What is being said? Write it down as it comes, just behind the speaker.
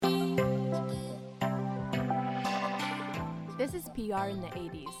This is PR in the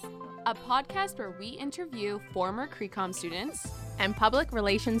 80s, a podcast where we interview former CRECOM students and public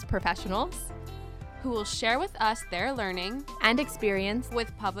relations professionals who will share with us their learning and experience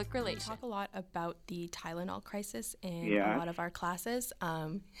with public relations. We talk a lot about the Tylenol crisis in Yeah. a lot of our classes.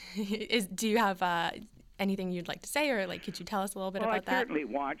 Do you have anything you'd like to say, or could you tell us a little bit about I that? certainly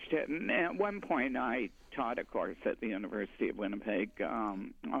watched it, and at one point I taught a course at the University of Winnipeg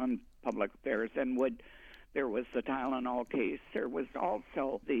on public affairs, and there was the Tylenol case. There was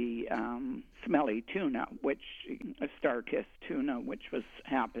also the smelly tuna, a Star-Kissed tuna, which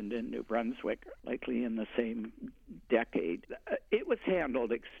happened in New Brunswick, likely in the same decade. It was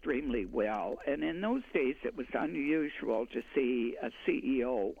handled extremely well, and in those days it was unusual to see a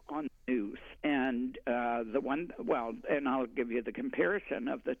CEO on the news. And and I'll give you the comparison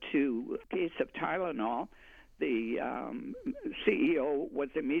of the two. Case of Tylenol, the CEO was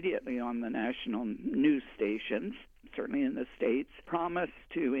immediately on the national news stations, certainly in the States, promised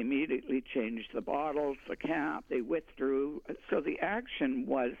to immediately change the bottles, the cap. They withdrew. So the action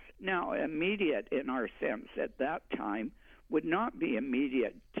was now immediate in our sense at that time, would not be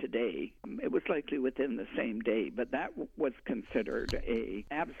immediate today. It was likely within the same day, but that was considered a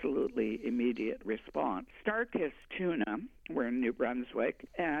absolutely immediate response. Star-Kissed tuna were in New Brunswick,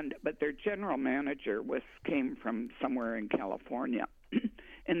 but their general manager came from somewhere in California.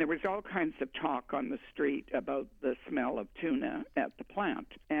 And there was all kinds of talk on the street about the smell of tuna at the plant.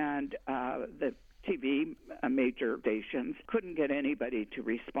 And the TV major stations couldn't get anybody to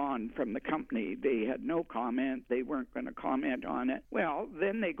respond from the company. They had no comment. They weren't going to comment on it. Well,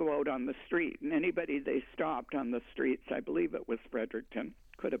 then they go out on the street, and anybody they stopped on the streets, I believe it was Fredericton,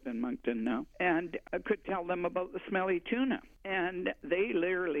 could have been Moncton now, and could tell them about the smelly tuna. And they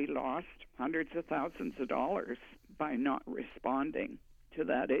literally lost hundreds of thousands of dollars by not responding to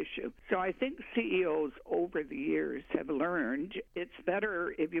that issue. So I think CEOs over the years have learned it's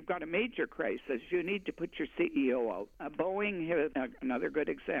better if you've got a major crisis, you need to put your CEO out. Boeing has another good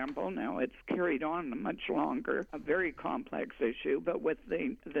example. Now it's carried on much longer, a very complex issue, but with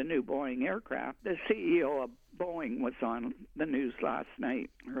the new Boeing aircraft, the CEO of Boeing was on the news last night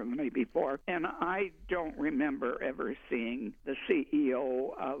or the night before, and I don't remember ever seeing the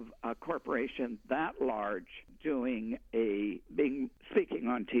CEO of a corporation that large speaking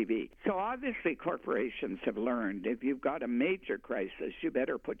on TV. So obviously corporations have learned if you've got a major crisis, you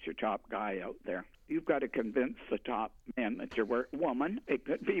better put your top guy out there. You've got to convince the top manager, woman, it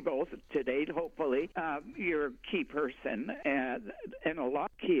could be both today, hopefully, your key person, and a lot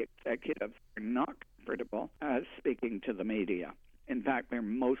of key executives are not comfortable speaking to the media. In fact, they're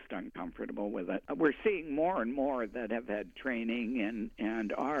most uncomfortable with it. We're seeing more and more that have had training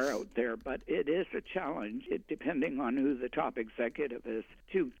and are out there, but it is a challenge, depending on who the top executive is,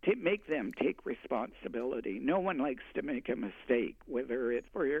 to make them take responsibility. No one likes to make a mistake, whether it's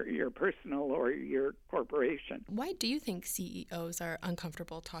for your personal or your corporation. Why do you think CEOs are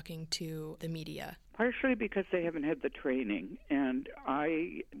uncomfortable talking to the media? Partially because they haven't had the training, and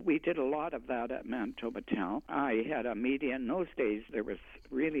we did a lot of that at Manitoba Tel. I had a media in those days. There was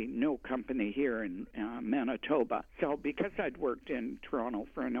really no company here in Manitoba. So because I'd worked in Toronto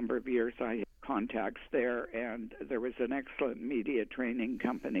for a number of years, I had contacts there, and there was an excellent media training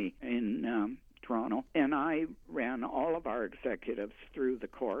company in Toronto, and I ran all of our executives through the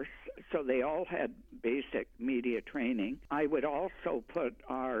course, so they all had basic media training. I would also put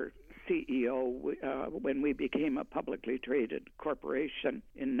our CEO, when we became a publicly traded corporation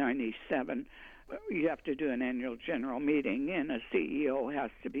in 97, you have to do an annual general meeting, and a CEO has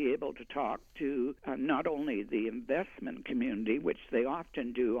to be able to talk to not only the investment community, which they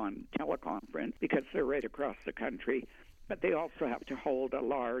often do on teleconference because they're right across the country, but they also have to hold a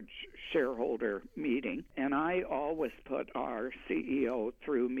large shareholder meeting. And I always put our CEO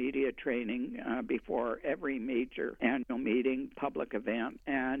through media training before every major annual meeting, public event,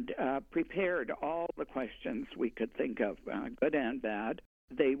 and prepared all the questions we could think of, good and bad.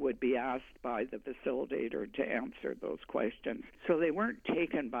 They would be asked by the facilitator to answer those questions. So they weren't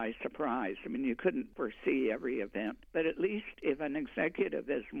taken by surprise. I mean, you couldn't foresee every event. But at least if an executive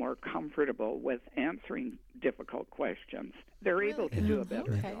is more comfortable with answering difficult questions, they're able to do a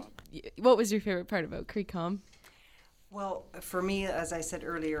better job. What was your favorite part about CRECOM? Well, for me, as I said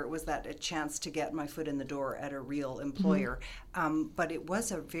earlier, it was that a chance to get my foot in the door at a real employer. But it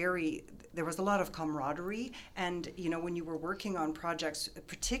was there was a lot of camaraderie. And, when you were working on projects,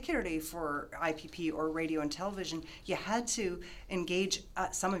 particularly for IPP or radio and television, you had to engage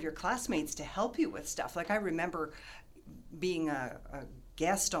some of your classmates to help you with stuff. Like I remember being a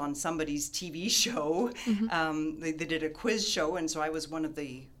guest on somebody's TV show. They did a quiz show, and so I was one of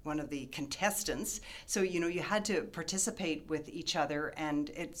the contestants. So you had to participate with each other, and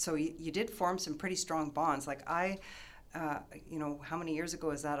so you did form some pretty strong bonds. Like how many years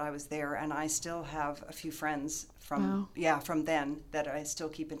ago is that I was there, and I still have a few friends from then that I still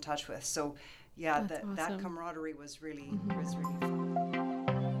keep in touch with. So that camaraderie was really fun.